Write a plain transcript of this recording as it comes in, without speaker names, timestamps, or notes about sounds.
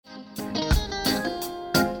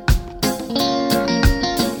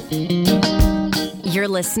You're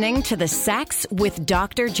listening to the Sex with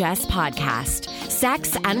Dr. Jess podcast.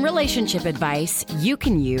 Sex and relationship advice you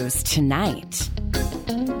can use tonight.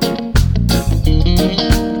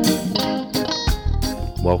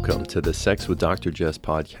 Welcome to the Sex with Dr. Jess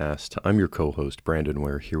podcast. I'm your co-host, Brandon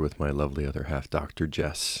Ware, here with my lovely other half, Dr.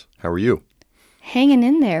 Jess. How are you? Hanging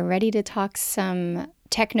in there, ready to talk some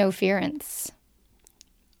technoference.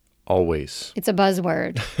 Always. It's a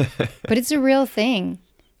buzzword, but it's a real thing.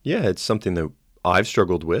 Yeah, it's something that I've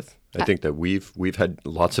struggled with. I think that we've had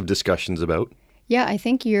lots of discussions about. Yeah, I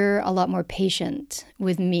think you're a lot more patient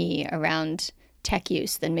with me around tech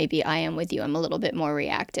use than maybe I am with you. I'm a little bit more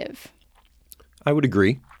reactive. I would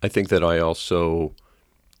agree. I think that I also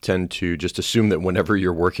tend to just assume that whenever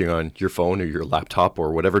you're working on your phone or your laptop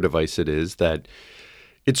or whatever device it is, that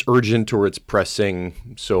it's urgent or it's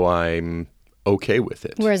pressing, so I'm okay with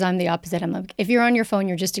it. Whereas I'm the opposite. I'm like, if you're on your phone,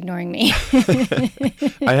 you're just ignoring me.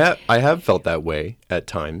 I have felt that way at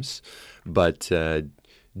times, but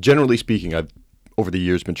generally speaking, I've over the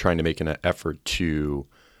years been trying to make an effort to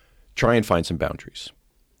try and find some boundaries.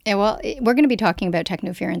 Yeah, well, we're going to be talking about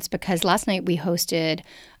technoference because last night we hosted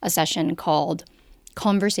a session called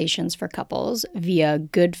Conversations for Couples via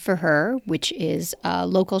Good for Her, which is a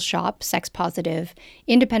local shop, sex positive,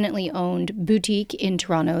 independently owned boutique in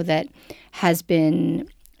Toronto that has been,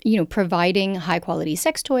 providing high quality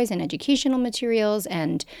sex toys and educational materials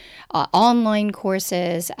and online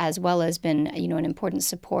courses, as well as been, an important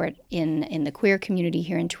support in the queer community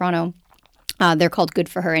here in Toronto. They're called Good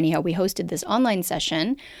for Her. Anyhow, we hosted this online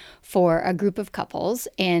session for a group of couples.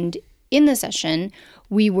 And in the session,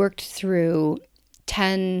 we worked through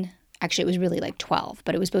 10, actually it was really like 12,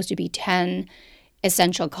 but it was supposed to be 10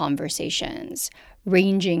 essential conversations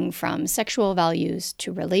ranging from sexual values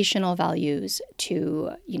to relational values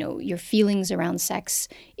to, your feelings around sex,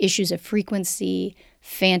 issues of frequency,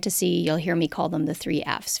 fantasy. You'll hear me call them the 3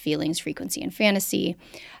 Fs, feelings, frequency, and fantasy,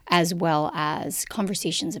 as well as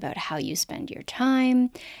conversations about how you spend your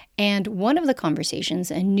time. And one of the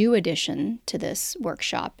conversations, a new addition to this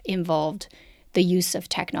workshop, involved the use of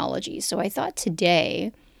technology. So I thought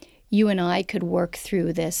today you and I could work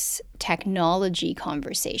through this technology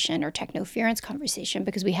conversation or technoference conversation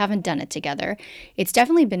because we haven't done it together. It's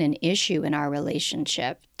definitely been an issue in our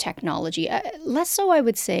relationship, technology. Less so, I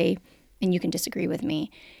would say, and you can disagree with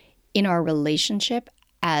me, in our relationship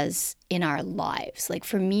as in our lives. Like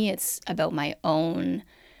for me, it's about my own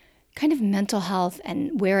kind of mental health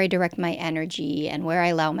and where I direct my energy and where I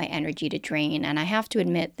allow my energy to drain. And I have to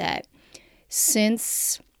admit that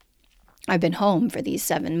since I've been home for these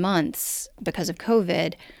 7 months because of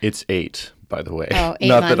COVID. It's 8, by the way. Oh, 8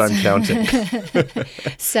 Not months. that I'm counting.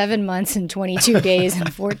 7 months and 22 days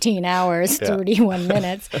and 14 hours, 31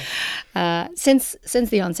 minutes. Since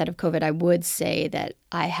the onset of COVID, I would say that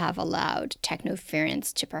I have allowed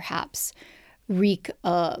technoference to perhaps wreak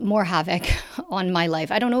more havoc on my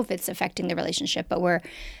life. I don't know if it's affecting the relationship, but we're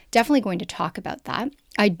definitely going to talk about that.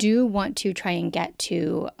 I do want to try and get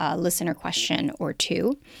to a listener question or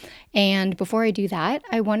two. And before I do that,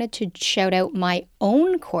 I wanted to shout out my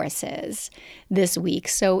own courses this week.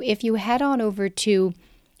 So if you head on over to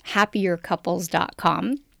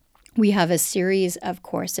happiercouples.com, we have a series of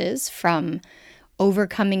courses from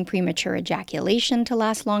overcoming premature ejaculation to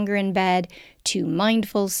last longer in bed, to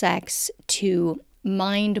mindful sex, to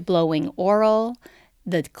mind-blowing oral,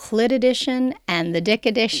 the clit edition and the dick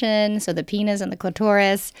edition, so the penis and the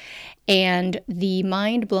clitoris. And the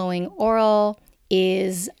mind-blowing oral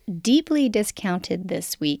is deeply discounted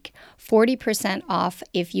this week, 40% off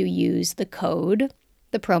if you use the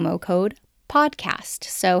promo code podcast.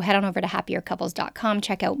 So head on over to happiercouples.com,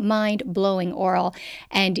 check out Mind Blowing Oral,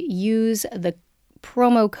 and use the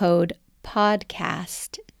promo code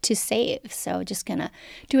podcast to save. So just gonna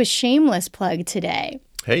do a shameless plug today.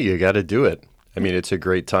 Hey, you got to do it. I mean, it's a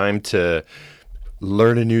great time to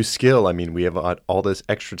learn a new skill. I mean, we have all this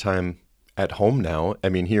extra time at home now. I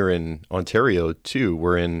mean, here in Ontario, too,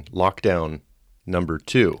 we're in lockdown number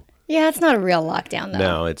 2. Yeah, it's not a real lockdown, though.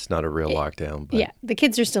 No, it's not a real lockdown. But yeah, the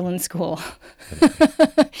kids are still in school.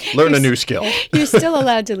 Learn a new skill. You're still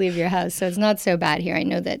allowed to leave your house, so it's not so bad here. I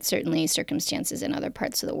know that certainly circumstances in other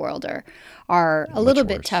parts of the world are a little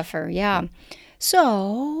bit tougher. Yeah.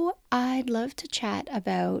 So I'd love to chat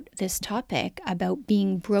about this topic, about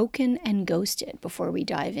being broken and ghosted, before we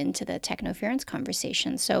dive into the technoference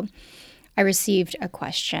conversation. So I received a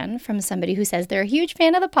question from somebody who says they're a huge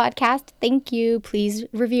fan of the podcast. Thank you. Please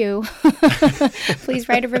review. Please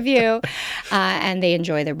write a review. And they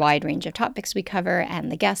enjoy the wide range of topics we cover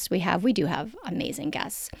and the guests we have. We do have amazing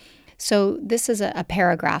guests. So this is a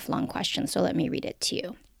paragraph long question. So let me read it to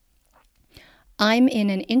you. I'm in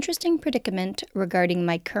an interesting predicament regarding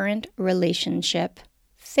my current relationship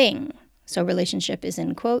thing. So relationship is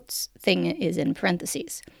in quotes, thing is in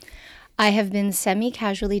parentheses. I have been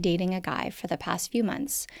semi-casually dating a guy for the past few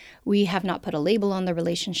months. We have not put a label on the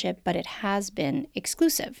relationship, but it has been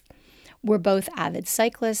exclusive. We're both avid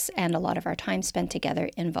cyclists, and a lot of our time spent together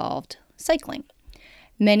involved cycling.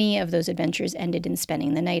 Many of those adventures ended in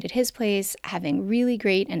spending the night at his place, having really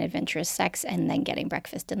great and adventurous sex, and then getting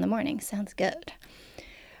breakfast in the morning. Sounds good.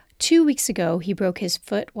 2 weeks ago, he broke his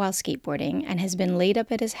foot while skateboarding and has been laid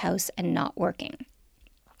up at his house and not working.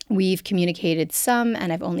 We've communicated some,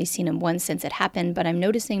 and I've only seen him once since it happened, but I'm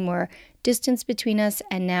noticing more distance between us,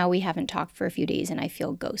 and now we haven't talked for a few days and I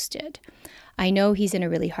feel ghosted. I know he's in a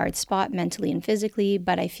really hard spot mentally and physically,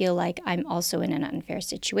 but I feel like I'm also in an unfair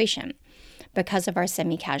situation. Because of our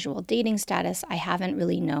semi-casual dating status, I haven't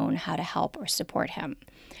really known how to help or support him.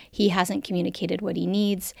 He hasn't communicated what he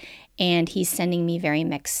needs, and he's sending me very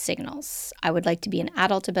mixed signals. I would like to be an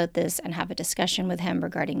adult about this and have a discussion with him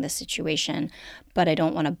regarding the situation, but I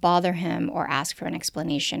don't want to bother him or ask for an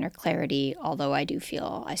explanation or clarity, although I do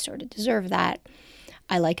feel I sort of deserve that.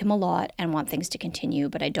 I like him a lot and want things to continue,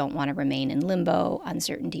 but I don't want to remain in limbo,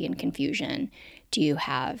 uncertainty, and confusion. Do you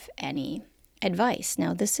have any advice?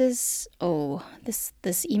 Now, this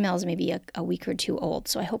email is maybe a week or two old,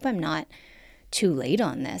 so I hope I'm not too late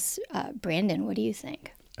on this. Brandon, what do you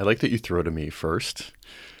think? I like that you throw to me first.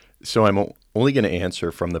 So I'm only going to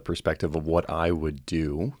answer from the perspective of what I would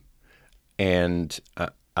do. And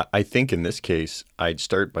I think in this case, I'd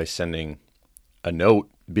start by sending a note,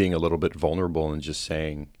 being a little bit vulnerable and just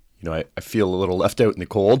saying, I feel a little left out in the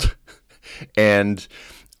cold. And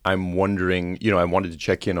I'm wondering, I wanted to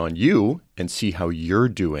check in on you and see how you're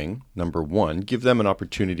doing, number one. Give them an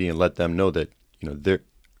opportunity and let them know that,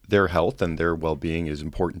 their health and their well-being is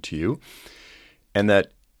important to you. And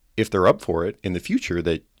that if they're up for it in the future,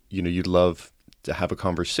 that, you'd love to have a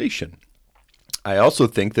conversation. I also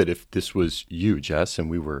think that if this was you, Jess, and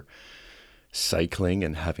we were cycling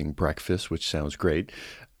and having breakfast, which sounds great,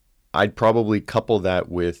 I'd probably couple that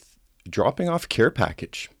with dropping off a care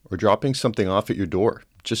package or dropping something off at your door,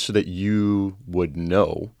 just so that you would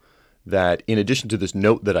know that in addition to this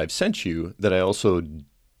note that I've sent you, that I also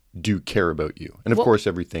do care about you. And of course,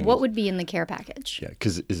 everything. What would be in the care package? Yeah,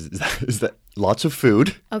 because is that lots of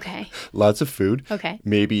food? Okay. Lots of food. Okay.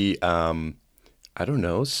 Maybe, I don't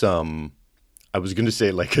know, I was going to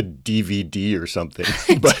say like a DVD or something.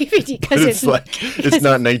 But, DVD, because it's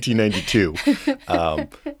not 1992.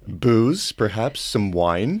 Booze, perhaps, some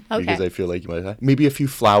wine, because I feel like you might have. Maybe a few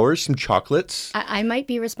flowers, some chocolates. I might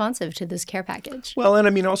be responsive to this care package. Well, and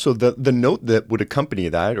I mean also the note that would accompany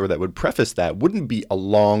that or that would preface that wouldn't be a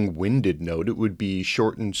long-winded note. It would be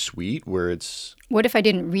short and sweet where it's... What if I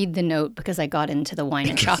didn't read the note because I got into the wine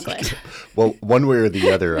and chocolate? Well, one way or the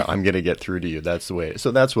other, I'm going to get through to you. That's the way.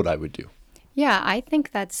 So that's what I would do. Yeah, I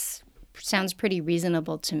think sounds pretty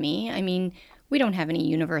reasonable to me. I mean, we don't have any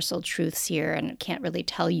universal truths here and can't really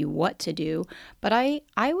tell you what to do. But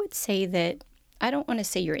I would say that I don't want to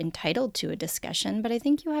say you're entitled to a discussion, but I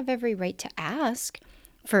think you have every right to ask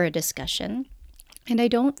for a discussion. And I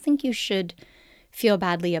don't think you should feel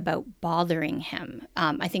badly about bothering him.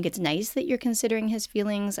 I think it's nice that you're considering his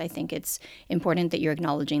feelings. I think it's important that you're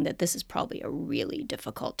acknowledging that this is probably a really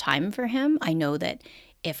difficult time for him. I know that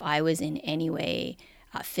if I was in any way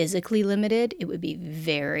physically limited, it would be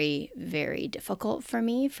very, very difficult for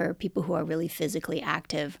me. For people who are really physically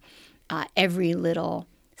active, every little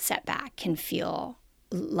setback can feel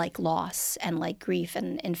like loss and like grief.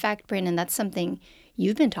 And in fact, Brandon, that's something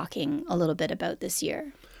you've been talking a little bit about this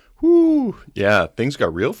year. Whew. Yeah, things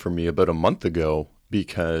got real for me about a month ago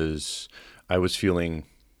because I was feeling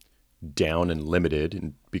down and limited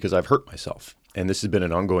and because I've hurt myself. And this has been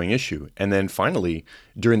an ongoing issue. And then finally,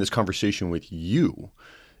 during this conversation with you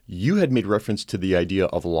had made reference to the idea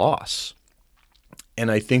of loss. And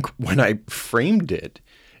I think when I framed it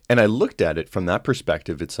and I looked at it from that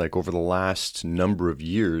perspective, it's like over the last number of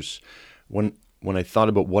years, when I thought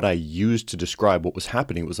about what I used to describe what was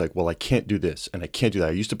happening, it was like, well, I can't do this and I can't do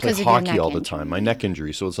that. I used to play hockey all the time, my neck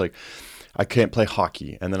injury. So it's like, I can't play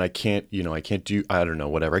hockey, and then I can't do, I don't know,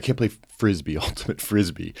 whatever. I can't play frisbee, ultimate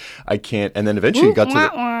frisbee. I can't, and then eventually it got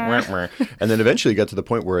to the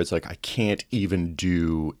point where it's like, I can't even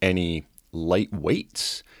do any light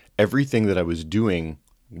weights. Everything that I was doing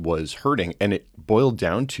was hurting, and it boiled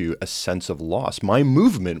down to a sense of loss. My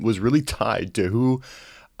movement was really tied to who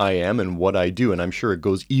I am and what I do, and I'm sure it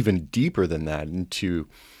goes even deeper than that into,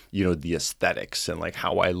 the aesthetics and like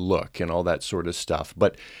how I look and all that sort of stuff.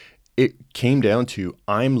 But it came down to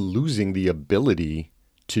I'm losing the ability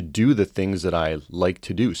to do the things that I like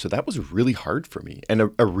to do. So that was really hard for me and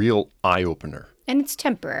a real eye-opener. And it's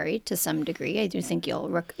temporary to some degree. I do think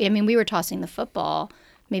we were tossing the football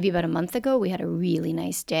maybe about a month ago. We had a really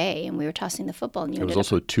nice day and we were tossing the football. And it was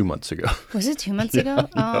also 2 months ago. Was it 2 months ago?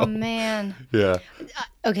 Oh, man. Yeah.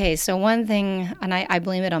 Okay, so one thing, and I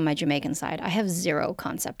blame it on my Jamaican side, I have zero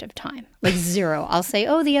concept of time. Like zero. I'll say,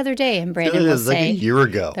 the other day, and Brandon will say, like a year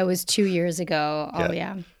ago. That was 2 years ago. Oh,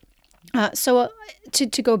 yeah. So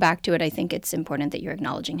to go back to it, I think it's important that you're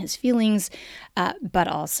acknowledging his feelings, but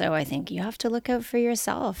also I think you have to look out for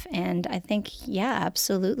yourself. And I think, yeah,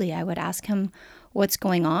 absolutely. I would ask him what's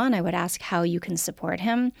going on. I would ask how you can support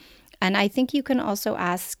him. And I think you can also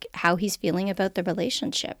ask how he's feeling about the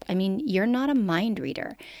relationship. I mean, you're not a mind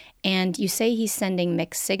reader. And you say he's sending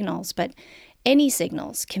mixed signals, but any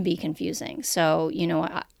signals can be confusing. So,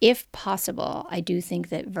 if possible, I do think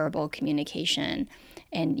that verbal communication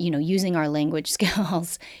and, using our language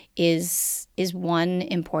skills is one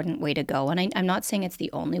important way to go. And I'm not saying it's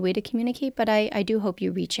the only way to communicate, but I do hope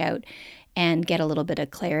you reach out and get a little bit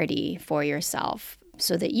of clarity for yourself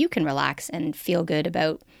so that you can relax and feel good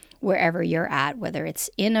about wherever you're at, whether it's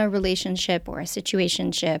in a relationship or a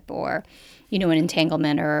situationship or, an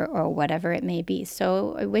entanglement or whatever it may be.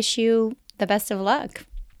 So I wish you the best of luck.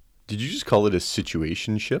 Did you just call it a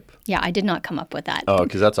situationship? Yeah, I did not come up with that. Oh,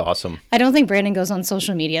 because that's awesome. I don't think Brandon goes on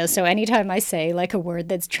social media, so anytime I say like a word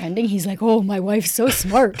that's trending, he's like, oh, my wife's so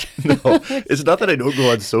smart. No, it's not that I don't go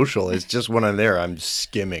on social. It's just when I'm there, I'm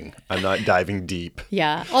skimming. I'm not diving deep.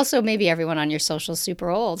 Yeah. Also, maybe everyone on your social's super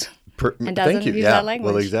old and doesn't Thank you. use that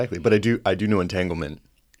language. Well, exactly. But I do know entanglement.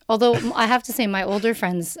 Although I have to say my older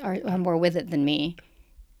friends are more with it than me.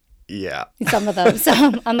 Yeah. Some of them. So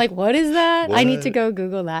I'm like, what is that? What? I need to go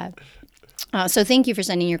Google that. So thank you for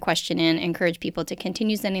sending your question in. Encourage people to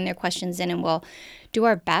continue sending their questions in, and we'll do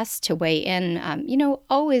our best to weigh in,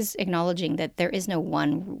 always acknowledging that there is no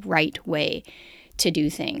one right way to do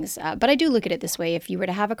things. But I do look at it this way. If you were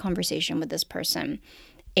to have a conversation with this person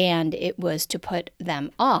and it was to put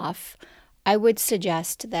them off, I would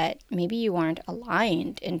suggest that maybe you aren't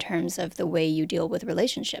aligned in terms of the way you deal with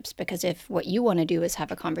relationships, because if what you want to do is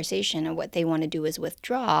have a conversation and what they want to do is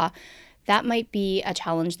withdraw, that might be a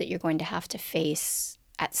challenge that you're going to have to face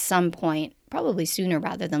at some point, probably sooner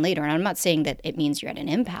rather than later. And I'm not saying that it means you're at an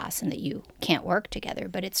impasse and that you can't work together,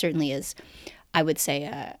 but it certainly is, I would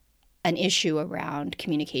say, an issue around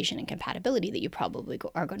communication and compatibility that you probably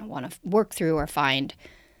are going to want to work through or find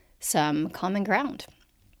some common ground.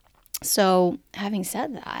 So having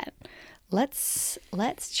said that, let's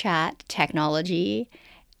chat technology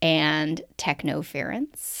and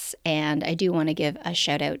technoference. And I do want to give a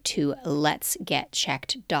shout out to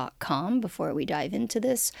letsgetchecked.com before we dive into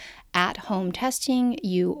this. At home testing,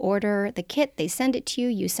 you order the kit, they send it to you,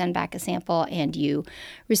 you send back a sample, and you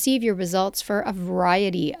receive your results for a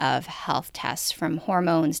variety of health tests from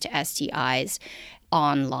hormones to STIs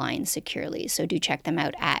online securely. So do check them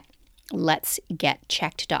out at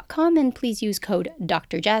letsgetchecked.com, and please use code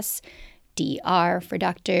Dr. Jess, DR for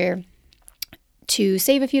doctor, to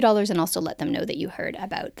save a few dollars and also let them know that you heard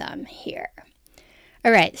about them here.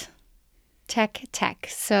 All right, tech.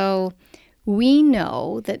 So we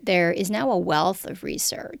know that there is now a wealth of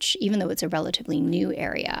research, even though it's a relatively new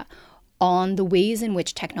area, on the ways in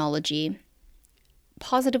which technology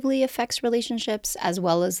positively affects relationships, as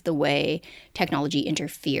well as the way technology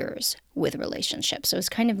interferes with relationships. So it's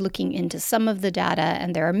kind of looking into some of the data,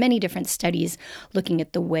 and there are many different studies looking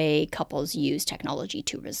at the way couples use technology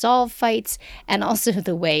to resolve fights, and also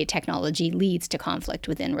the way technology leads to conflict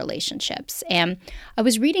within relationships. And I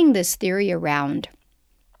was reading this theory around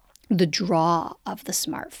the draw of the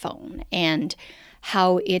smartphone and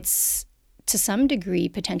how it's to some degree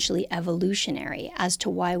potentially evolutionary as to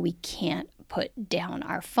why we can't put down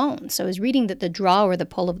our phone. So I was reading that the draw or the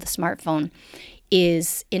pull of the smartphone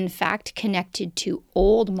is in fact connected to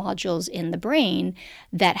old modules in the brain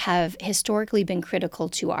that have historically been critical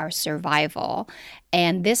to our survival.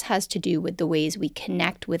 And this has to do with the ways we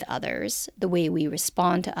connect with others, the way we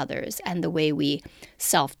respond to others, and the way we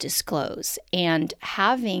self-disclose. And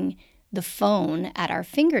having the phone at our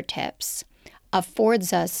fingertips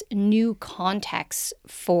affords us new contexts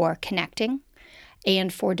for connecting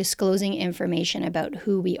and for disclosing information about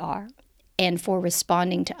who we are and for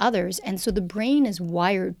responding to others. And so the brain is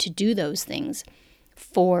wired to do those things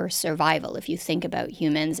for survival. If you think about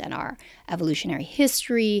humans and our evolutionary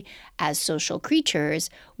history as social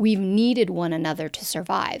creatures, we've needed one another to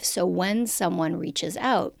survive. So when someone reaches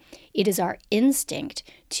out, it is our instinct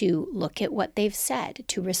to look at what they've said,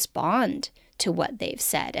 to respond to what they've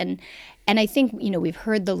said. And And I think, we've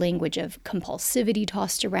heard the language of compulsivity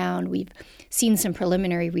tossed around. We've seen some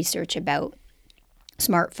preliminary research about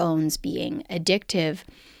smartphones being addictive.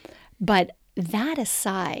 But that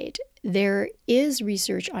aside, there is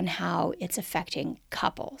research on how it's affecting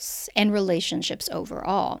couples and relationships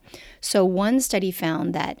overall. So one study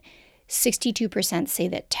found that 62% say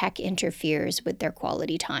that tech interferes with their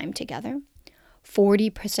quality time together.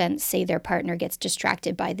 40% say their partner gets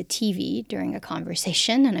distracted by the TV during a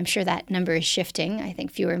conversation, and I'm sure that number is shifting. I think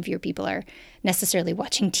fewer and fewer people are necessarily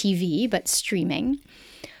watching TV, but streaming.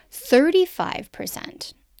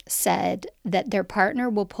 35% said that their partner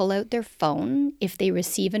will pull out their phone if they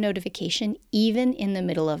receive a notification, even in the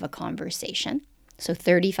middle of a conversation. So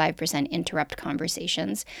 35% interrupt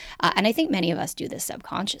conversations. And I think many of us do this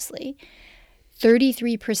subconsciously.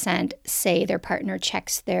 33% say their partner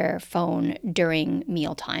checks their phone during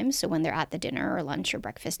meal times, so when they're at the dinner or lunch or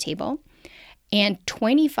breakfast table. And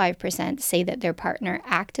 25% say that their partner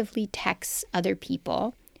actively texts other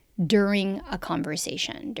people during a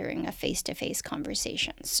conversation, during a face-to-face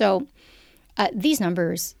conversation. So these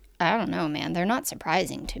numbers, I don't know, man, they're not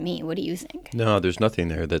surprising to me. What do you think? No, there's nothing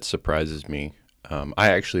there that surprises me.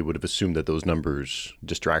 I actually would have assumed that those numbers,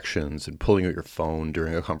 distractions and pulling out your phone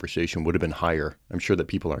during a conversation, would have been higher. I'm sure that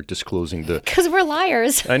people aren't disclosing the... Because we're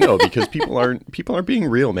liars. I know, because people aren't being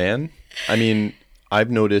real, man. I mean, I've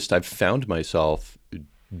found myself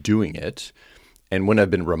doing it. And when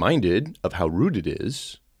I've been reminded of how rude it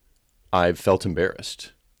is, I've felt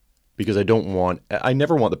embarrassed. Because I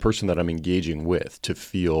never want the person that I'm engaging with to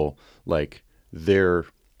feel like they're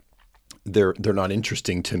not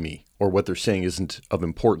interesting to me, or what they're saying isn't of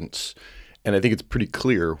importance. And I think it's pretty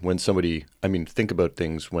clear when think about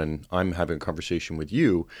things when I'm having a conversation with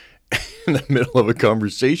you, in the middle of a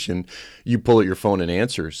conversation, you pull out your phone and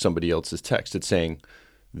answer somebody else's text. It's saying,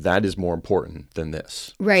 that is more important than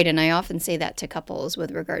this. Right. And I often say that to couples with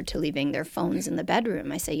regard to leaving their phones in the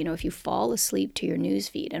bedroom. I say, if you fall asleep to your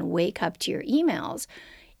newsfeed and wake up to your emails,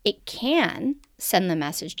 it can send the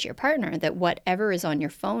message to your partner that whatever is on your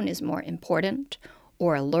phone is more important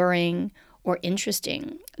or alluring or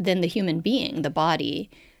interesting than the human being, the body,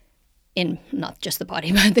 in not just the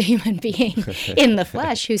body, but the human being in the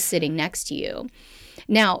flesh who's sitting next to you.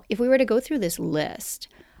 Now, if we were to go through this list,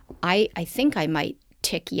 I think I might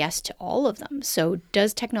tick yes to all of them. So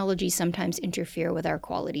does technology sometimes interfere with our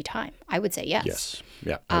quality time? I would say yes. Yes.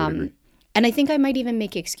 Yeah, I would agree. And I think I might even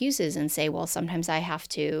make excuses and say, well, sometimes I have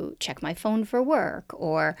to check my phone for work.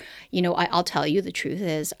 Or, I'll tell you the truth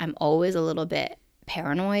is I'm always a little bit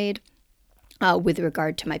paranoid with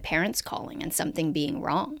regard to my parents calling and something being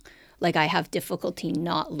wrong. Like I have difficulty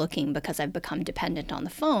not looking because I've become dependent on the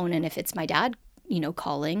phone. And if it's my dad,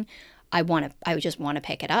 calling, I just want to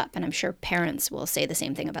pick it up. And I'm sure parents will say the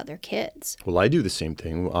same thing about their kids. Well, I do the same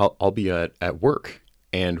thing. I'll be at work.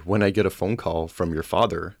 And when I get a phone call from your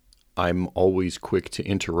father, I'm always quick to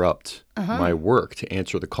interrupt my work to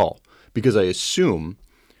answer the call, because I assume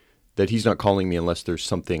that he's not calling me unless there's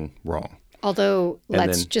something wrong. Although,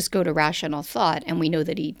 let's just go to rational thought, and we know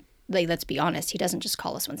that let's be honest, he doesn't just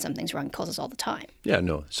call us when something's wrong, he calls us all the time. Yeah,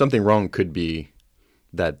 no. Something wrong could be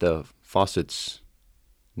that the faucet's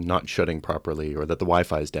not shutting properly or that the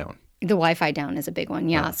Wi-Fi is down. The Wi-Fi down is a big one,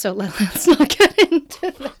 yeah. So let's not get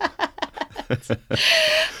into that.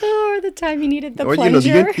 Or the time you needed the plunger.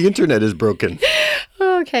 The internet is broken.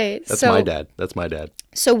 Okay. That's my dad.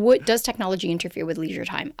 So does technology interfere with leisure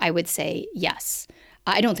time? I would say yes.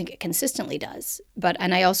 I don't think it consistently does.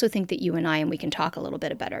 And I also think that you and I, and we can talk a little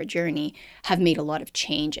bit about our journey, have made a lot of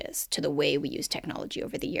changes to the way we use technology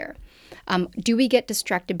over the year. Do we get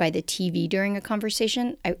distracted by the TV during a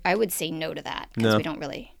conversation? I would say no to that, because we don't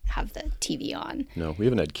really have the TV on. No, we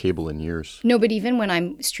haven't had cable in years. No, but even when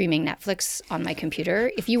I'm streaming Netflix on my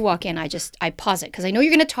computer, if you walk in, I pause it because I know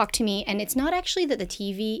you're going to talk to me, and it's not actually that the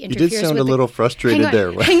TV interferes with... You did sound a little frustrated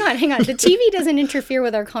there. Hang on. The TV doesn't interfere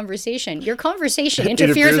with our conversation. Your conversation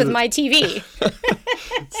interferes with my TV.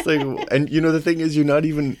 It's like, and the thing is, you're not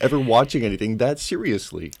even ever watching anything that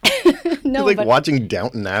seriously. No, you're watching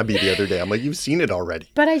Downton Abbey the other day. I'm like, you've seen it already.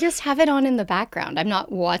 But I just have it on in the background. I'm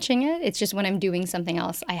not watching it. It's just when I'm doing something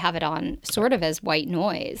else, I have it on sort of as white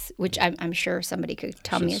noise, which I'm sure somebody could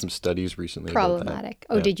tell me is some studies recently problematic.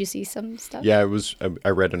 About that. Did you see some stuff? Yeah, I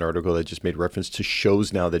read an article that just made reference to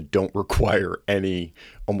shows now that don't require any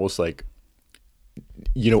almost like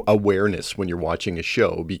awareness when you're watching a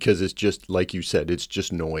show, because it's just, like you said, it's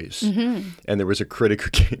just noise. Mm-hmm. And there was a critic who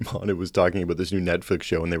came on and was talking about this new Netflix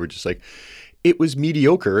show, and they were just like, it was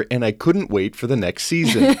mediocre and I couldn't wait for the next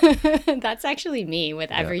season. That's actually me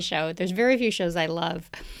with every show. There's very few shows I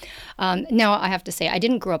love. Now, I have to say, I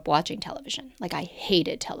didn't grow up watching television. Like, I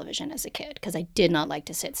hated television as a kid because I did not like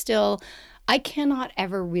to sit still. I cannot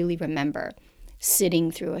ever really remember sitting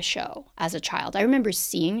through a show as a child. I remember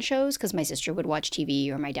seeing shows because my sister would watch TV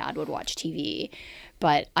or my dad would watch TV,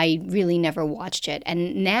 but I really never watched it.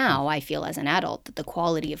 And now I feel as an adult that the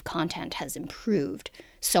quality of content has improved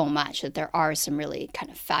so much that there are some really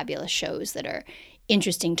kind of fabulous shows that are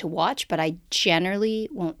interesting to watch, but I generally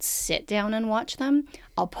won't sit down and watch them.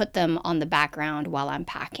 I'll put them on the background while I'm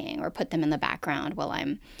packing or put them in the background while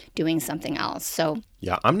I'm doing something else. So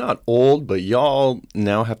yeah, I'm not old, but y'all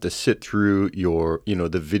now have to sit through your,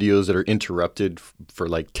 the videos that are interrupted for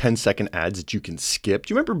like 10-second ads that you can skip.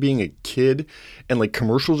 Do you remember being a kid and like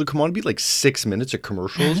commercials would come on? It'd be like 6 minutes of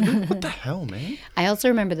commercials. What the hell, man? I also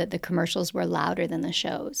remember that the commercials were louder than the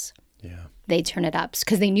shows. Yeah. They turn it up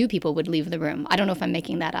because they knew people would leave the room. I don't know if I'm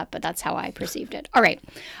making that up, but that's how I perceived it. All right.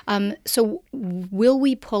 So will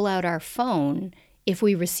we pull out our phone if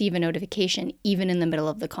we receive a notification, even in the middle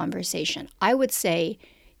of the conversation? I would say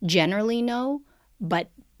generally no, but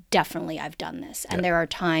definitely I've done this. And there are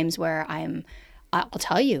times where I'll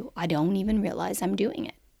tell you, I don't even realize I'm doing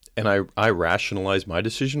it. And I rationalize my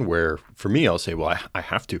decision where for me, I'll say, well, I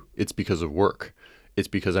have to. It's because of work. It's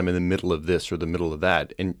because I'm in the middle of this or the middle of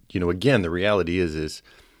that. And, again, the reality is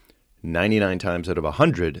 99 times out of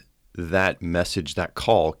 100, that message, that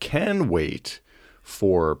call can wait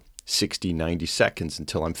for 60, 90 seconds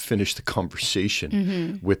until I'm finished the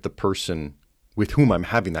conversation with the person with whom I'm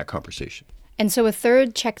having that conversation. And so a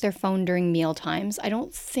third check their phone during meal times. I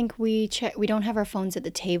don't think we don't have our phones at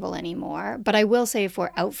the table anymore. But I will say if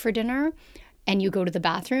we're out for dinner and you go to the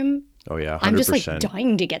bathroom, oh yeah, 100%. I'm just like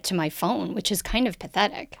dying to get to my phone, which is kind of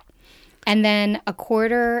pathetic. And then a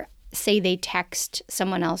quarter say they text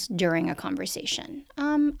someone else during a conversation.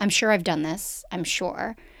 I'm sure I've done this, I'm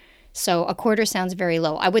sure. So a quarter sounds very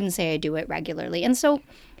low. I wouldn't say I do it regularly. And so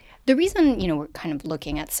the reason, we're kind of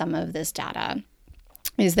looking at some of this data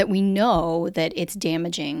is that we know that it's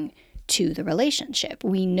damaging to the relationship.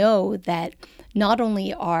 We know that not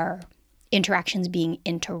only are interactions being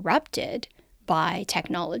interrupted by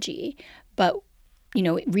technology, but,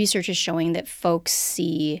 research is showing that folks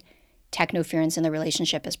see technoference in the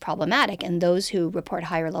relationship as problematic. And those who report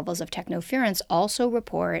higher levels of technoference also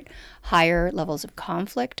report higher levels of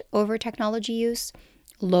conflict over technology use,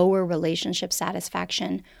 lower relationship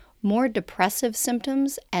satisfaction, more depressive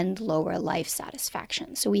symptoms, and lower life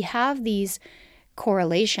satisfaction. So we have these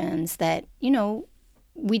correlations that,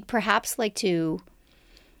 we'd perhaps like to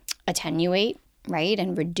attenuate, right,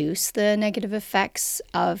 and reduce the negative effects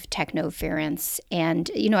of technoference.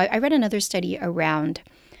 And, I read another study around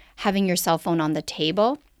having your cell phone on the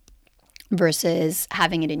table versus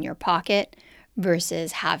having it in your pocket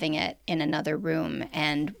versus having it in another room.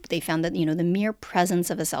 And they found that, the mere presence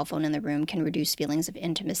of a cell phone in the room can reduce feelings of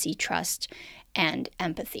intimacy, trust, and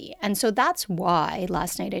empathy. And so that's why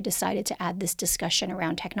last night I decided to add this discussion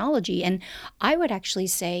around technology. And I would actually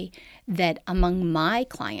say that among my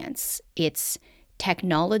clients, it's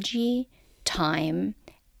technology, time,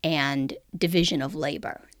 and division of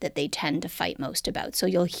labor that they tend to fight most about. So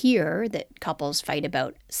you'll hear that couples fight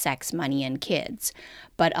about sex, money, and kids.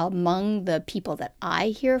 But among the people that I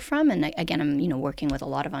hear from, and again, I'm working with a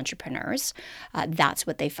lot of entrepreneurs, that's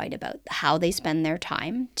what they fight about: how they spend their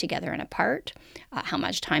time together and apart, how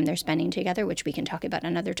much time they're spending together, which we can talk about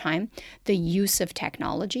another time, the use of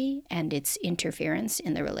technology and its interference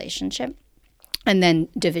in the relationship, and then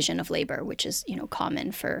division of labor, which is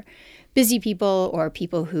common for busy people or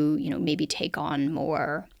people who maybe take on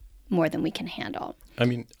more than we can handle. I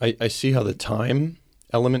mean, I see how the time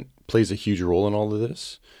element plays a huge role in all of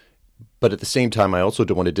this, but at the same time, I also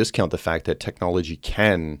don't want to discount the fact that technology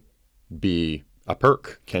can be a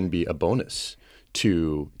perk, can be a bonus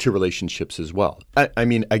to relationships as well. I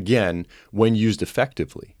mean, again, when used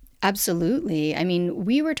effectively. Absolutely. I mean,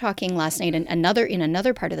 we were talking last night in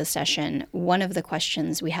another part of the session. One of the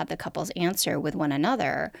questions we had the couples answer with one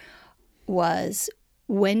another was,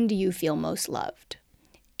 when do you feel most loved?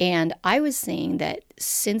 And I was saying that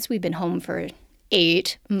since we've been home for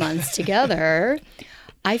 8 months together,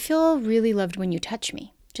 I feel really loved when you touch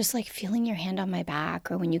me, just like feeling your hand on my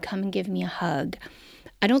back or when you come and give me a hug.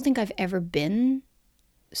 I don't think I've ever been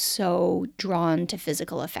so drawn to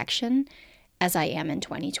physical affection as I am in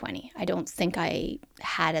 2020. I don't think I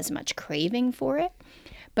had as much craving for it.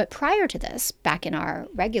 But prior to this, back in our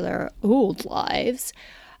regular old lives,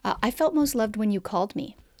 I felt most loved when you called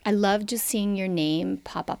me. I loved just seeing your name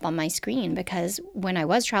pop up on my screen because when I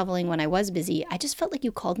was traveling, when I was busy, I just felt like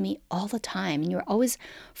you called me all the time. And you were always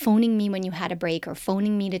phoning me when you had a break or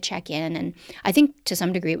phoning me to check in. And I think to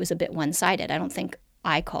some degree it was a bit one-sided. I don't think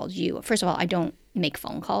I called you. First of all, I don't make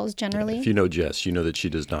phone calls generally. If you know Jess, you know that she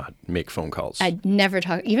does not make phone calls. I never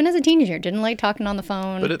talk, even as a teenager, didn't like talking on the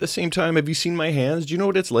phone. But at the same time, have you seen my hands? Do you know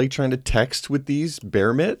what it's like trying to text with these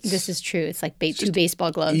bare mitts? This is true. It's like two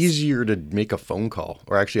baseball gloves. Easier to make a phone call.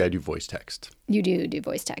 Or actually, I do voice text. You do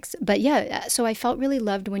voice text. But yeah, so I felt really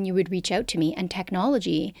loved when you would reach out to me, and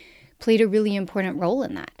technology played a really important role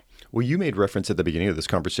in that. Well, you made reference at the beginning of this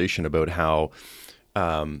conversation about how,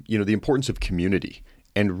 the importance of community,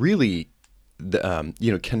 and really,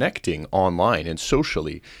 connecting online and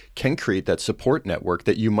socially can create that support network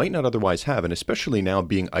that you might not otherwise have. And especially now,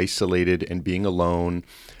 being isolated and being alone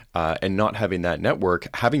and not having that network,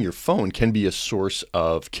 having your phone can be a source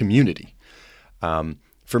of community.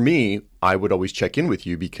 For me, I would always check in with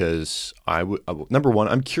you because number one,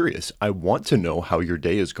 I'm curious. I want to know how your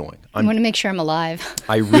day is going. I want to make sure I'm alive.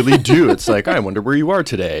 I really do. It's like, I wonder where you are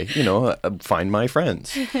today. Find my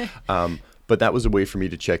friends. But that was a way for me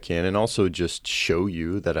to check in and also just show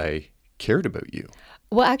you that I cared about you.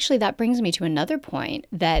 Well, actually, that brings me to another point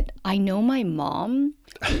that I know my mom,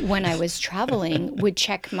 when I was traveling, would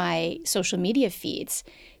check my social media feeds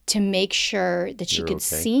to make sure that she could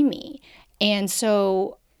see me. And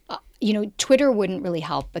so, Twitter wouldn't really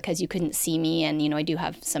help because you couldn't see me. And, I do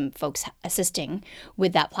have some folks assisting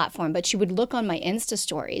with that platform. But she would look on my Insta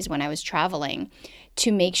stories when I was traveling to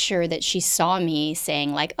make sure that she saw me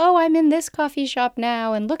saying like, oh, I'm in this coffee shop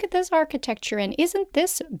now. And look at this architecture. And isn't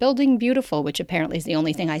this building beautiful? Which apparently is the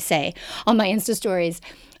only thing I say on my Insta stories.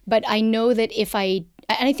 But I know that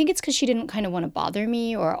and I think it's because she didn't kind of want to bother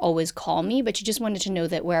me or always call me, but she just wanted to know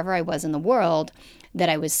that wherever I was in the world, that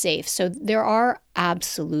I was safe. So there are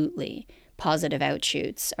absolutely positive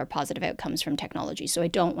outshoots or positive outcomes from technology. So I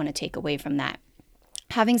don't want to take away from that.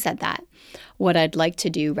 Having said that, what I'd like to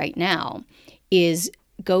do right now is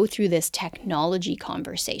go through this technology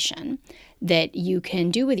conversation that you can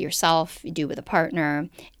do with yourself, do with a partner,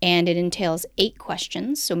 and it entails 8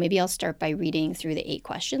 questions. So maybe I'll start by reading through the 8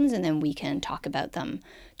 questions and then we can talk about them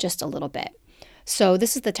just a little bit. So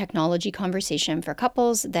this is the technology conversation for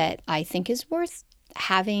couples that I think is worth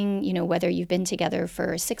having, whether you've been together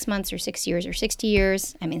for 6 months or 6 years or 60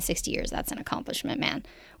 years. I mean, 60 years, that's an accomplishment, man.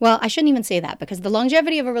 Well, I shouldn't even say that because the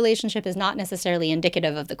longevity of a relationship is not necessarily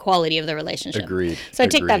indicative of the quality of the relationship. Agreed. So I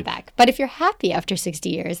take that back. But if you're happy after 60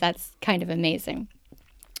 years, that's kind of amazing.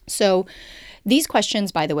 So these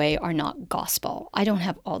questions, by the way, are not gospel. I don't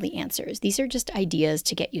have all the answers. These are just ideas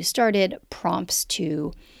to get you started, prompts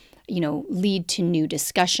to, lead to new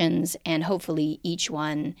discussions, and hopefully each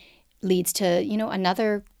one leads to,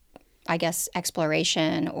 another,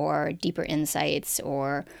 exploration or deeper insights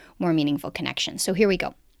or more meaningful connection. So here we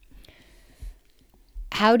go.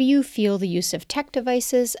 How do you feel the use of tech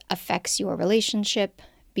devices affects your relationship?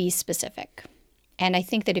 Be specific. And I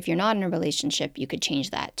think that if you're not in a relationship, you could change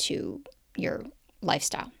that to your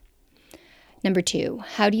lifestyle. Number 2,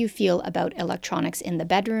 how do you feel about electronics in the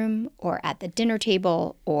bedroom or at the dinner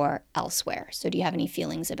table or elsewhere? So do you have any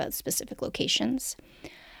feelings about specific locations?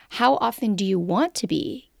 How often do you want to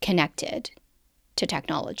be connected to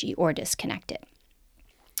technology or disconnected?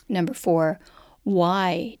 Number 4,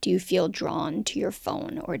 why do you feel drawn to your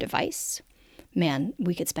phone or device? Man,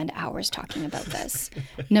 we could spend hours talking about this.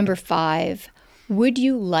 Number 5, would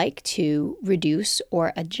you like to reduce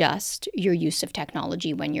or adjust your use of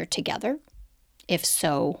technology when you're together? If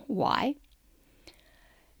so, why?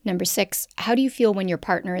 Number 6, how do you feel when your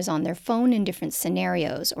partner is on their phone in different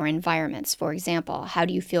scenarios or environments? For example, how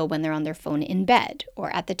do you feel when they're on their phone in bed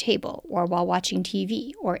or at the table or while watching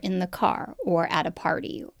TV or in the car or at a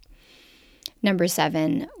party? Number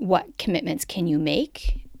 7, what commitments can you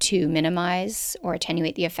make to minimize or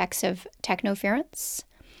attenuate the effects of technoference?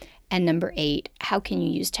 And number 8, how can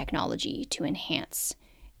you use technology to enhance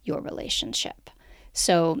your relationship?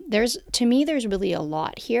 So there's really a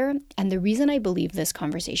lot here. And the reason I believe this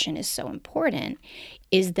conversation is so important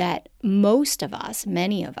is that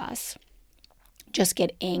many of us, just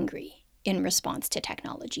get angry in response to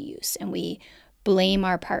technology use. And we blame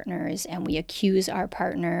our partners and we accuse our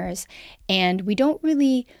partners and we don't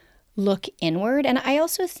really look inward. And I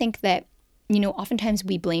also think that, oftentimes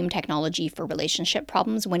we blame technology for relationship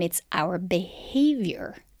problems when it's our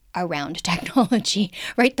behavior around technology,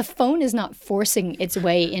 right? The phone is not forcing its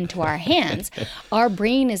way into our hands. Our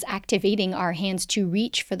brain is activating our hands to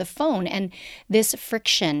reach for the phone. And this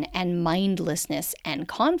friction and mindlessness and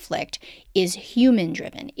conflict is human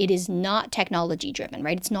driven. It is not technology driven,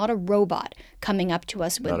 right? It's not a robot coming up to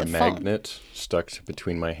us with the phone. Not a magnet stuck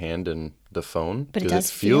between my hand and the phone. But it 'Cause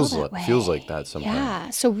does feel that like, way. feels like that sometimes. Yeah.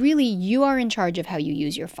 So really, you are in charge of how you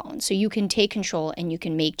use your phone. So you can take control and you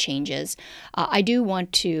can make changes. I do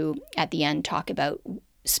want to, at the end, talk about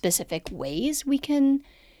specific ways we can,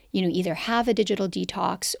 either have a digital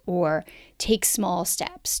detox or take small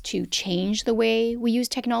steps to change the way we use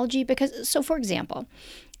technology. Because, so for example,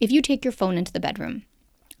 if you take your phone into the bedroom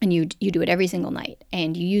and you do it every single night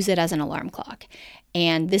and you use it as an alarm clock,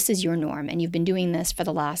 and this is your norm, and you've been doing this for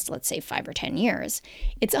the last, let's say, 5 or 10 years,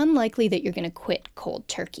 it's unlikely that you're going to quit cold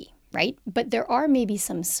turkey, right? But there are maybe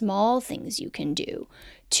some small things you can do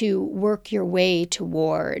to work your way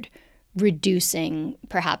toward reducing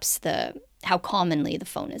perhaps how commonly the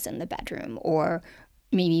phone is in the bedroom, or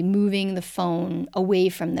maybe moving the phone away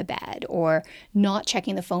from the bed, or not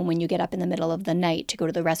checking the phone when you get up in the middle of the night to go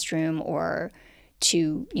to the restroom or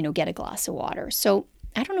to, get a glass of water. So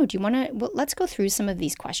I don't know, do you want to, let's go through some of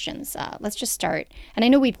these questions. Let's just start. And I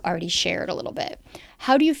know we've already shared a little bit.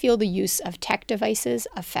 How do you feel the use of tech devices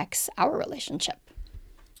affects our relationship?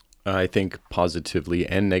 I think positively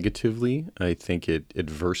and negatively. I think it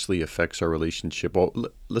adversely affects our relationship. Well,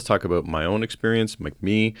 let's talk about my own experience, like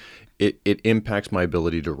me. It impacts my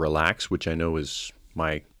ability to relax, which I know is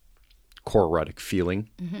my choretic feeling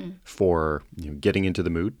for getting into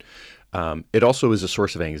the mood. It also is a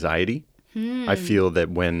source of anxiety. I feel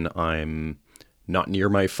that when I'm not near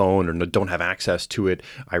my phone or don't have access to it,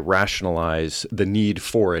 I rationalize the need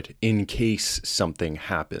for it in case something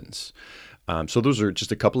happens. So those are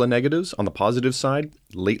just a couple of negatives. On the positive side,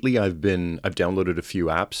 lately I've downloaded a few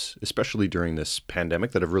apps, especially during this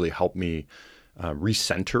pandemic, that have really helped me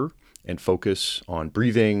recenter and focus on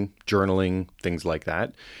breathing, journaling, things like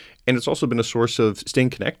that. And it's also been a source of staying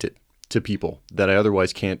connected to people that I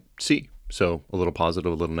otherwise can't see. So a little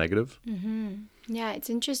positive, a little negative. Yeah, it's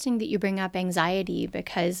interesting that you bring up anxiety,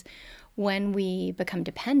 because when we become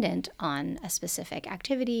dependent on a specific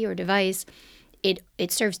activity or device,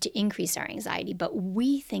 it serves to increase our anxiety, but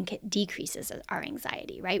we think it decreases our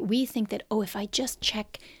anxiety, right? We think that, if I just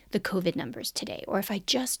check the COVID numbers today, or if I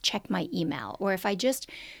just check my email, or if I just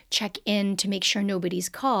check in to make sure nobody's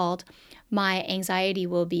called, my anxiety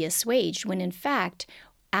will be assuaged, when in fact,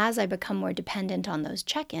 as I become more dependent on those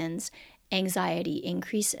check-ins, anxiety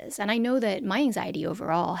increases. And I know that my anxiety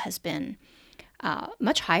overall has been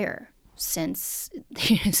much higher since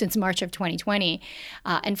March of 2020.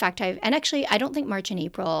 In fact, I don't think March and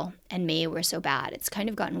April and May were so bad. It's kind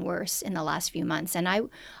of gotten worse in the last few months. And I'm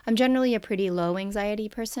generally a pretty low anxiety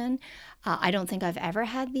person. I don't think I've ever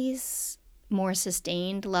had these more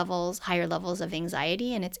sustained levels, higher levels of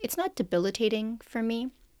anxiety. And it's not debilitating for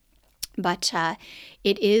me, but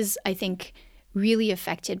it is, I think, really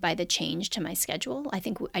affected by the change to my schedule. I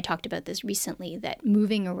think I talked about this recently, that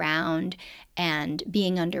moving around and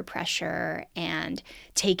being under pressure and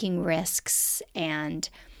taking risks and,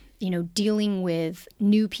 dealing with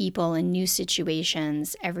new people and new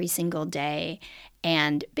situations every single day,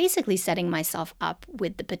 and basically setting myself up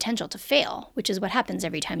with the potential to fail, which is what happens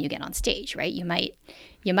every time you get on stage, right? You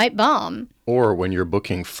might bomb. Or when you're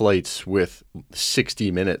booking flights with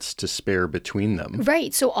 60 minutes to spare between them.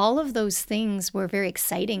 Right. So all of those things were very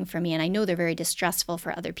exciting for me. And I know they're very distressful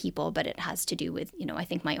for other people, but it has to do with, I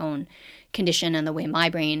think my own condition and the way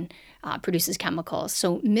my brain produces chemicals.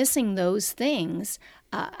 So missing those things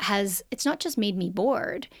it's not just made me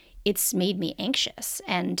bored, it's made me anxious.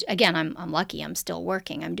 And again, I'm lucky, I'm still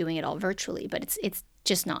working, I'm doing it all virtually, but it's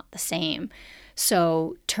just not the same.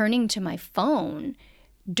 So turning to my phone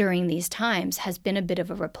during these times has been a bit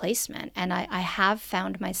of a replacement. And I have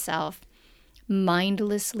found myself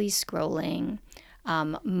mindlessly scrolling,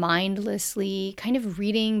 mindlessly kind of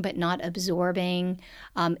reading but not absorbing,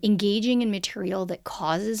 engaging in material that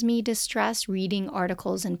causes me distress, reading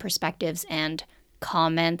articles and perspectives and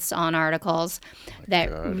comments on articles that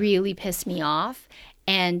really piss me off,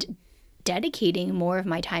 and dedicating more of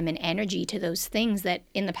my time and energy to those things that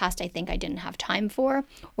in the past I think I didn't have time for,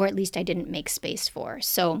 or at least I didn't make space for.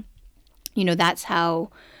 So, that's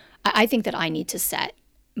how I think that I need to set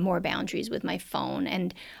more boundaries with my phone.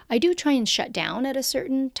 And I do try and shut down at a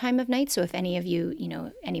certain time of night. So if any of you,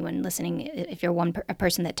 anyone listening, if you're a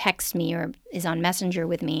person that texts me or is on Messenger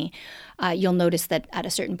with me, you'll notice that at a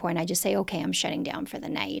certain point I just say, okay, I'm shutting down for the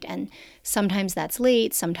night. And sometimes that's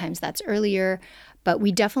late, sometimes that's earlier, but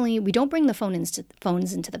we don't bring the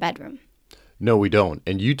phones into the bedroom. No, we don't.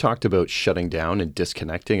 And you talked about shutting down and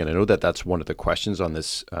disconnecting. And I know that that's one of the questions on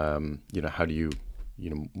this, how do you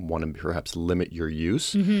want to perhaps limit your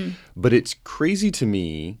use. But it's crazy to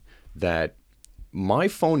me that my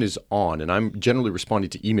phone is on and I'm generally responding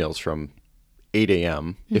to emails from 8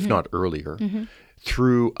 a.m., if not earlier,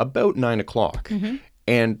 through about 9 o'clock.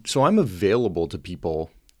 And so I'm available to people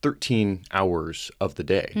 13 hours of the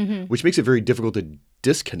day, which makes it very difficult to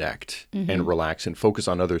disconnect and relax and focus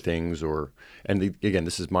on other things. Again,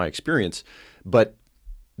 this is my experience, but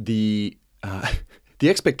the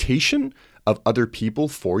expectation of other people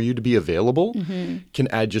for you to be available can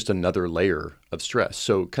add just another layer of stress.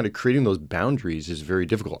 So kind of creating those boundaries is very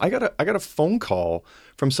difficult. I got a phone call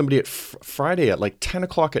from somebody at Friday at like 10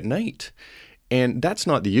 o'clock at night. And that's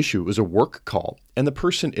not the issue. It was a work call. And the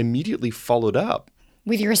person immediately followed up.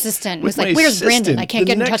 With your assistant. Was like, where's Brandon? I can't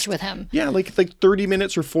get in touch with him. Yeah, like 30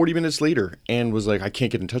 minutes or 40 minutes later. And was like, I can't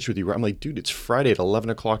get in touch with you. I'm like, dude, it's Friday at 11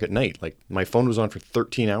 o'clock at night. Like my phone was on for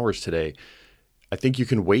 13 hours today. I think you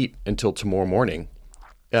can wait until tomorrow morning.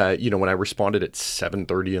 When I responded at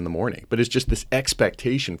 7:30 in the morning. But it's just this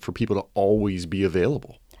expectation for people to always be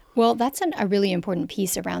available. Well, that's a really important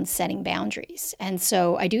piece around setting boundaries. And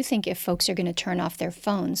so I do think if folks are going to turn off their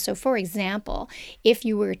phones, so for example, if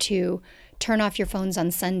you were to turn off your phones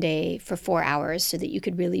on Sunday for 4 hours so that you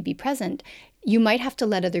could really be present, you might have to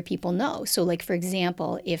let other people know. So like, for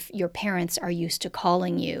example, if your parents are used to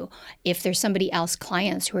calling you, if there's somebody else,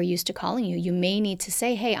 clients who are used to calling you, you may need to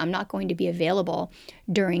say, hey, I'm not going to be available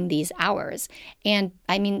during these hours. And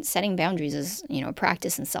I mean, setting boundaries is, a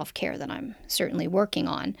practice in self-care that I'm certainly working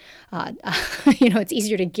on. It's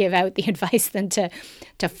easier to give out the advice than to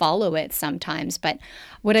follow it sometimes. But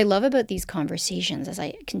what I love about these conversations as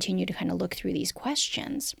I continue to kind of look through these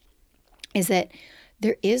questions is that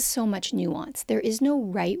there is so much nuance. There is no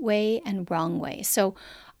right way and wrong way. So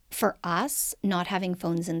for us, not having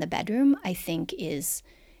phones in the bedroom, I think is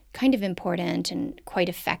kind of important and quite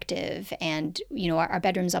effective. And, our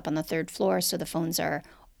bedroom's up on the 3rd floor, so the phones are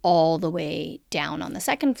all the way down on the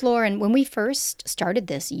 2nd floor. And when we first started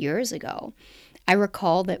this years ago, I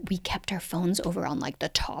recall that we kept our phones over on like the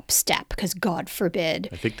top step because God forbid.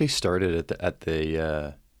 I think they started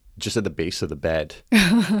just at the base of the bed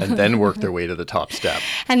and then worked their way to the top step.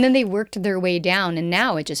 And then they worked their way down. And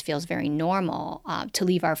now it just feels very normal to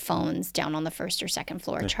leave our phones down on the 1st or 2nd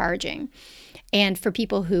floor charging. And for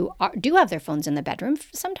people who do have their phones in the bedroom,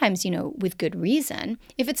 sometimes, with good reason,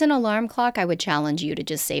 if it's an alarm clock, I would challenge you to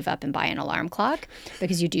just save up and buy an alarm clock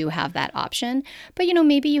because you do have that option. But,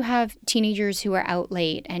 maybe you have teenagers who are out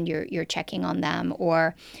late and you're checking on them,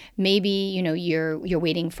 or maybe, you're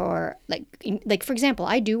waiting for like, for example,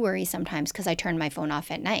 I do worry sometimes because I turn my phone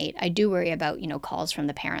off at night. I do worry about, calls from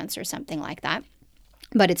the parents or something like that.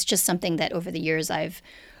 But it's just something that over the years I've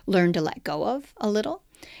learned to let go of a little.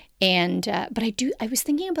 And but I was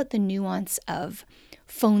thinking about the nuance of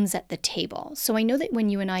phones at the table. So I know that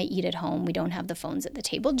when you and I eat at home, we don't have the phones at the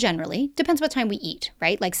table generally. Depends what time we eat,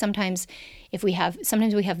 right? Like sometimes we have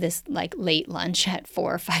this like late lunch at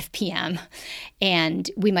 4 or 5 p.m.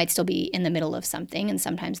 and we might still be in the middle of something, and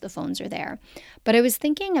sometimes the phones are there. But I was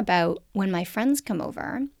thinking about when my friends come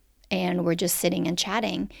over and we're just sitting and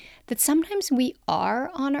chatting, that sometimes we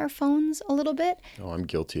are on our phones a little bit. Oh, I'm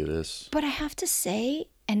guilty of this. But I have to say,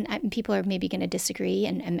 and people are maybe going to disagree,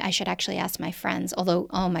 and I should actually ask my friends, although,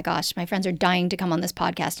 oh my gosh, my friends are dying to come on this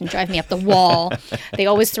podcast and drive me up the wall. They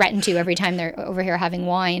always threaten to every time they're over here having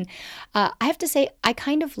wine. I have to say, I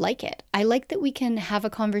kind of like it. I like that we can have a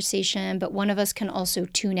conversation, but one of us can also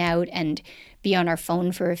tune out and be on our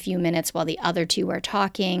phone for a few minutes while the other two are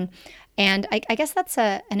talking. And I guess that's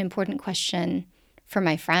an important question for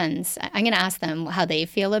my friends. I'm going to ask them how they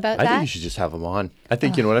feel about that. I think you should just have them on. I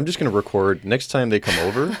think, you know what, I'm just going to record next time they come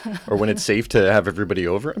over, or when it's safe to have everybody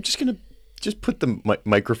over, I'm just going to put the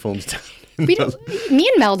microphones down. Me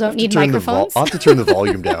and Mel don't need microphones. I'll have to turn the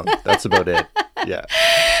volume down. That's about it. Yeah.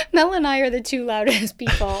 Mel and I are the two loudest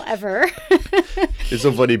people ever. It's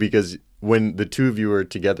so funny because when the two of you are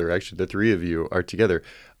together, actually the three of you are together,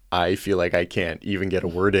 I feel like I can't even get a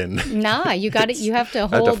word in. Nah, you got it. You have to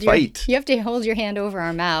hold your hand over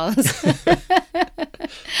our mouths.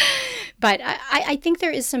 But I think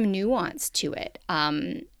there is some nuance to it.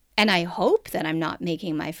 And I hope that I'm not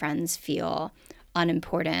making my friends feel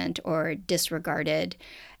unimportant or disregarded.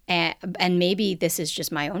 And maybe this is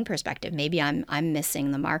just my own perspective. Maybe I'm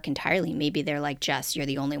missing the mark entirely. Maybe they're like, Jess, you're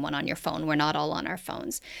the only one on your phone. We're not all on our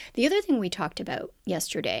phones. The other thing we talked about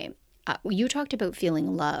yesterday, you talked about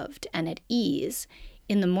feeling loved and at ease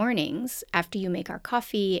in the mornings after you make our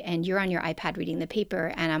coffee and you're on your iPad reading the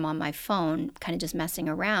paper and I'm on my phone kind of just messing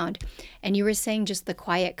around. And you were saying just the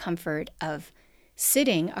quiet comfort of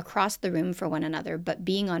sitting across the room for one another, but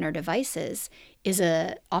being on our devices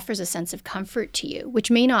offers a sense of comfort to you,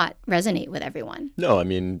 which may not resonate with everyone. No, I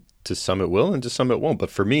mean, to some it will and to some it won't. But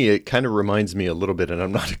for me, it kind of reminds me a little bit, and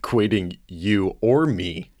I'm not equating you or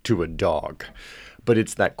me to a dog, but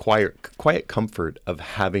it's that quiet comfort of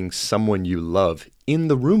having someone you love in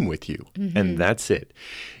the room with you. And that's it.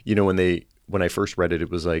 When I first read it, it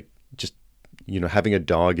was like just, having a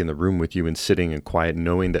dog in the room with you and sitting and quiet,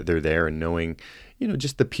 knowing that they're there and knowing,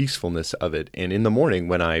 just the peacefulness of it. And in the morning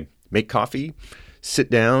when I make coffee,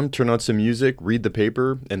 sit down, turn on some music, read the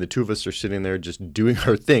paper, and the two of us are sitting there just doing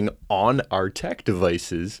our thing on our tech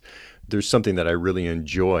devices, there's something that I really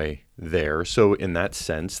enjoy there. So in that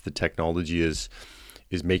sense, the technology is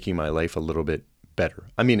making my life a little bit better.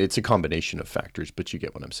 I mean, it's a combination of factors, but you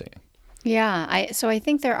get what I'm saying. Yeah, so I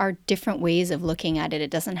think there are different ways of looking at it.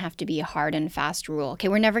 It doesn't have to be a hard and fast rule. Okay,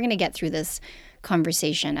 we're never going to get through this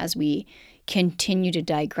conversation as we continue to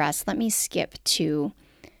digress. Let me skip to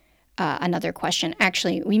another question.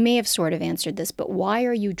 Actually, we may have sort of answered this, but why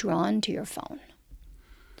are you drawn to your phone?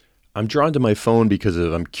 I'm drawn to my phone because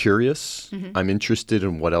I'm curious. I'm interested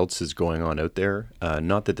in what else is going on out there.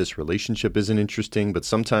 Not that this relationship isn't interesting, but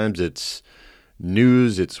sometimes it's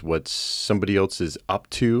news. It's what somebody else is up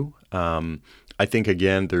to. I think,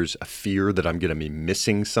 again, there's a fear that I'm going to be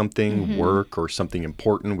missing something, work or something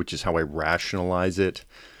important, which is how I rationalize it.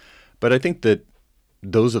 But I think that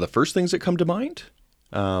those are the first things that come to mind.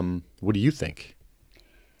 What do you think?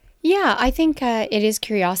 Yeah, I think it is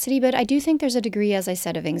curiosity, but I do think there's a degree, as I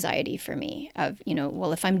said, of anxiety for me of,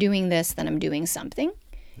 well, if I'm doing this, then I'm doing something.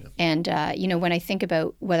 Yep. And, when I think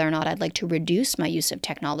about whether or not I'd like to reduce my use of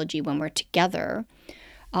technology when we're together,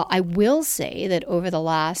 I will say that over the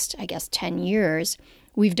last, 10 years,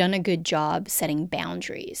 we've done a good job setting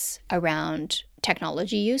boundaries around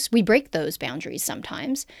technology use. We break those boundaries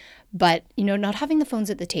sometimes, but, not having the phones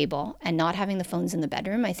at the table and not having the phones in the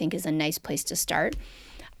bedroom, I think is a nice place to start.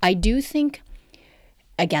 I do think,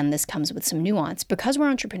 again, this comes with some nuance. Because we're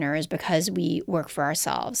entrepreneurs, because we work for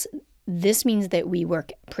ourselves, this means that we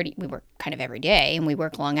work kind of every day and we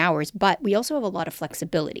work long hours, but we also have a lot of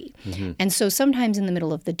flexibility. And so sometimes in the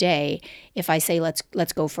middle of the day, if I say, let's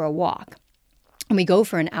go for a walk, and we go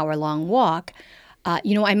for an hour-long walk, I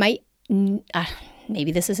might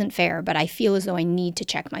maybe this isn't fair, but I feel as though I need to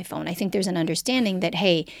check my phone. I think there's an understanding that,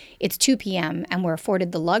 hey, it's 2 p.m. and we're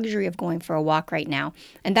afforded the luxury of going for a walk right now.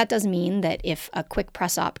 And that does mean that if a quick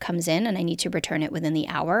press op comes in and I need to return it within the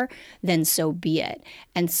hour, then so be it.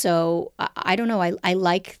 And so I don't know, I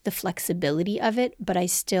like the flexibility of it, but I'm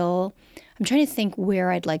trying to think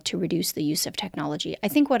where I'd like to reduce the use of technology. I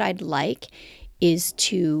think what I'd like is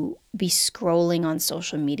to be scrolling on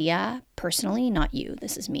social media personally, not you,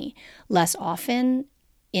 this is me, less often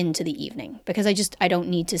into the evening, because I don't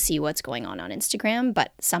need to see what's going on Instagram,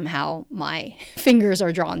 but somehow my fingers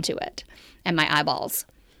are drawn to it and my eyeballs.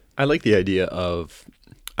 I like the idea of,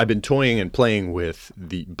 I've been toying and playing with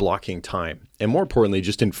the blocking time, and more importantly,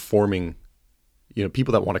 just informing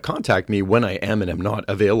people that want to contact me when I am and am not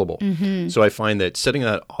available. So I find that setting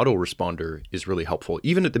that autoresponder is really helpful,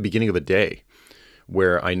 even at the beginning of a day,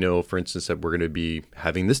 where I know, for instance, that we're going to be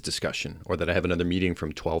having this discussion, or that I have another meeting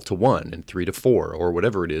from 12 to 1 and 3 to 4, or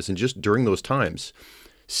whatever it is. And just during those times,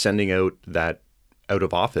 sending out that out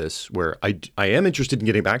of office where I am interested in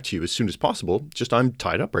getting back to you as soon as possible, just I'm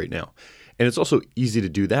tied up right now. And it's also easy to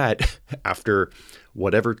do that after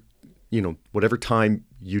whatever time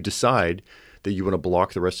you decide that you want to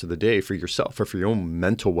block the rest of the day for yourself or for your own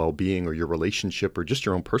mental well-being or your relationship or just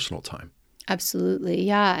your own personal time. Absolutely.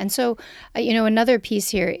 Yeah. And so, another piece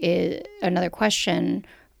here is another question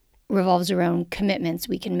revolves around commitments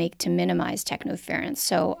we can make to minimize technoference.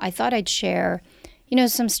 So I thought I'd share,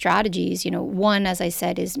 some strategies. One, as I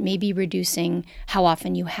said, is maybe reducing how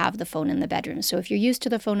often you have the phone in the bedroom. So if you're used to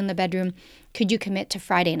the phone in the bedroom, could you commit to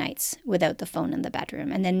Friday nights without the phone in the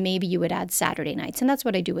bedroom? And then maybe you would add Saturday nights. And that's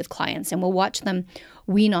what I do with clients. And we'll watch them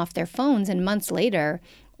wean off their phones, and months later,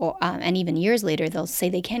 and even years later, they'll say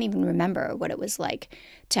they can't even remember what it was like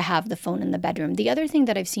to have the phone in the bedroom. The other thing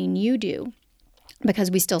that I've seen you do, because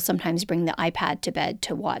we still sometimes bring the iPad to bed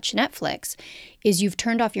to watch Netflix, is you've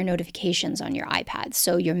turned off your notifications on your iPad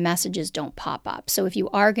so your messages don't pop up. So if you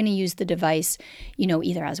are going to use the device,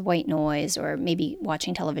 either as white noise, or maybe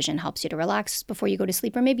watching television helps you to relax before you go to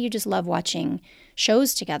sleep, or maybe you just love watching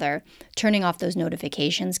shows together, turning off those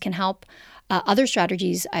notifications can help. Other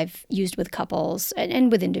strategies I've used with couples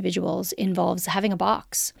and with individuals involves having a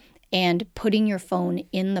box and putting your phone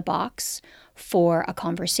in the box for a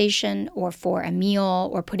conversation or for a meal,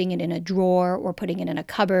 or putting it in a drawer or putting it in a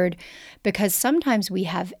cupboard, because sometimes we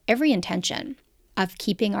have every intention of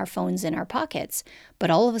keeping our phones in our pockets, but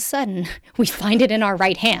all of a sudden we find it in our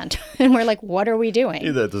right hand and we're like, what are we doing?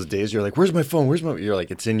 Yeah, those days you're like, where's my phone? You're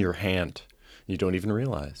like, it's in your hand. You don't even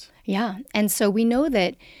realize. Yeah. And so we know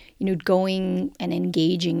that, going and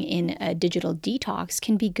engaging in a digital detox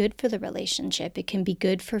can be good for the relationship. It can be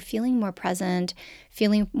good for feeling more present,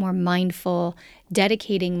 feeling more mindful,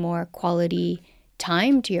 dedicating more quality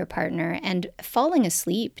time to your partner, and falling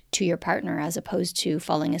asleep to your partner as opposed to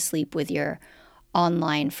falling asleep with your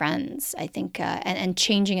online friends, I think, and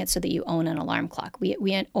changing it so that you own an alarm clock.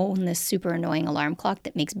 We own this super annoying alarm clock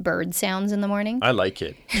that makes bird sounds in the morning. I like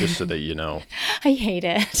it, just so that you know. I hate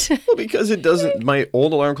it. Well, because it doesn't. My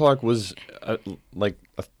old alarm clock was like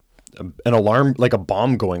an alarm, like a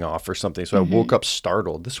bomb going off or something. So I woke up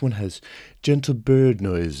startled. This one has gentle bird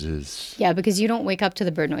noises. Yeah, because you don't wake up to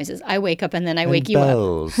the bird noises. I wake up and then I wake you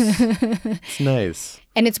up. It's nice.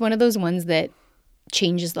 And it's one of those ones that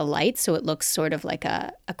changes the light so it looks sort of like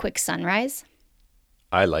a quick sunrise.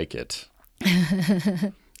 I like it.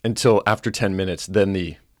 Until after 10 minutes, then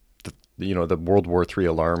the World War III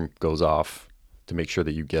alarm goes off to make sure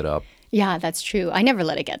that you get up. Yeah, that's true. I never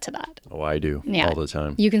let it get to that. Oh, I do. Yeah. All the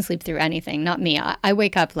time. You can sleep through anything, not me. I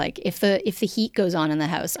wake up like if the heat goes on in the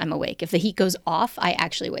house, I'm awake. If the heat goes off, I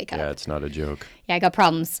actually wake up. Yeah, it's not a joke. Yeah, I got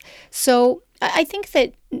problems. So I think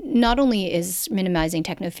that not only is minimizing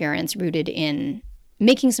technoference rooted in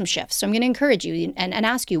making some shifts. So I'm going to encourage you and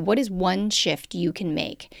ask you, what is one shift you can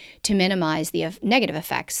make to minimize the negative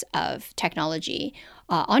effects of technology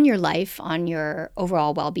on your life, on your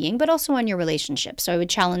overall well-being, but also on your relationship? So I would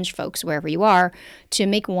challenge folks wherever you are to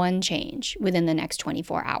make one change within the next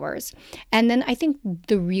 24 hours. And then I think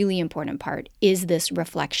the really important part is this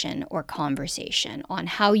reflection or conversation on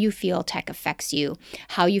how you feel tech affects you,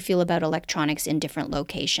 how you feel about electronics in different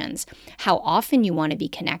locations, how often you want to be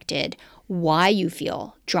connected, why you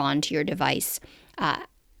feel drawn to your device.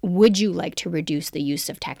 Would you like to reduce the use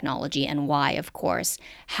of technology, and why, of course?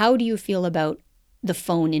 How do you feel about the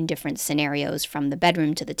phone in different scenarios, from the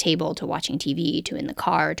bedroom to the table to watching TV to in the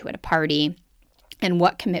car to at a party? And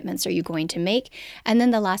what commitments are you going to make? And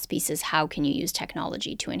then the last piece is, how can you use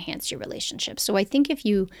technology to enhance your relationship? So I think if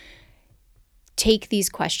you take these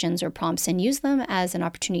questions or prompts and use them as an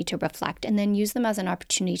opportunity to reflect, and then use them as an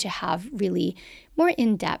opportunity to have really more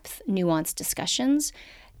in-depth, nuanced discussions,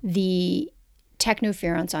 the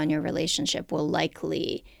technoference on your relationship will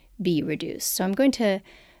likely be reduced. So I'm going to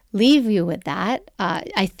leave you with that.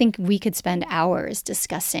 I think we could spend hours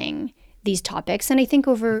discussing these topics, and I think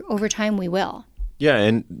over time we will. Yeah,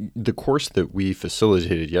 and the course that we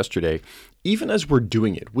facilitated yesterday, even as we're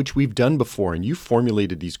doing it, which we've done before, and you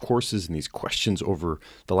formulated these courses and these questions over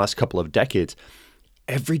the last couple of decades,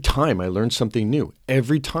 every time I learn something new.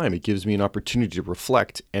 Every time it gives me an opportunity to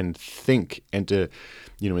reflect and think and to,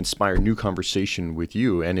 inspire new conversation with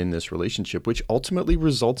you and in this relationship, which ultimately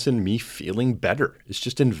results in me feeling better. It's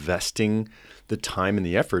just investing the time and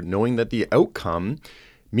the effort, knowing that the outcome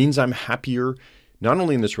means I'm happier, not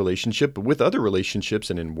only in this relationship, but with other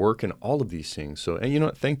relationships and in work and all of these things. So, and you know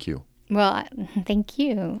what? Thank you. Well, thank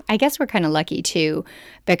you. I guess we're kind of lucky too,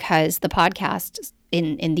 because the podcast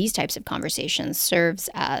in these types of conversations serves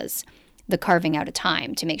as the carving out of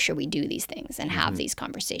time to make sure we do these things and have these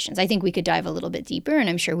conversations. I think we could dive a little bit deeper, and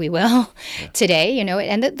I'm sure we will today,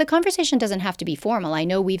 and the conversation doesn't have to be formal. I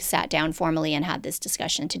know we've sat down formally and had this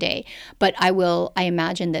discussion today, but I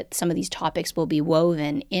imagine that some of these topics will be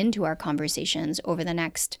woven into our conversations over the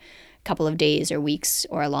next couple of days or weeks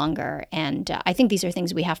or longer. And I think these are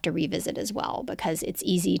things we have to revisit as well, because it's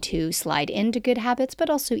easy to slide into good habits, but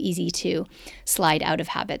also easy to slide out of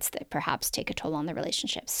habits that perhaps take a toll on the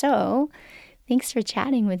relationship. So thanks for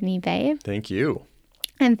chatting with me, babe. Thank you.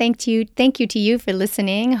 And thank you to you for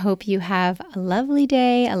listening. Hope you have a lovely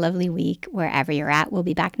day, a lovely week, wherever you're at. We'll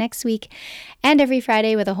be back next week and every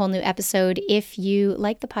Friday with a whole new episode. If you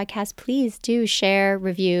like the podcast, please do share,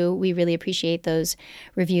 review. We really appreciate those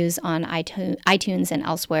reviews on iTunes and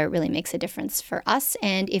elsewhere. It really makes a difference for us.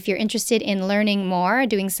 And if you're interested in learning more,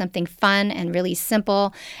 doing something fun and really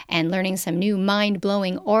simple, and learning some new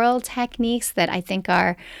mind-blowing oral techniques that I think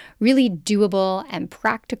are really doable and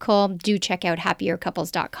practical, do check out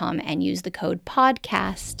happiercouples.com and use the code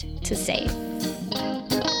PODCAST to save.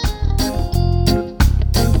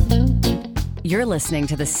 You're listening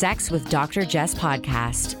to the Sex with Dr. Jess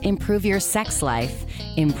podcast. Improve your sex life,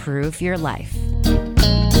 improve your life.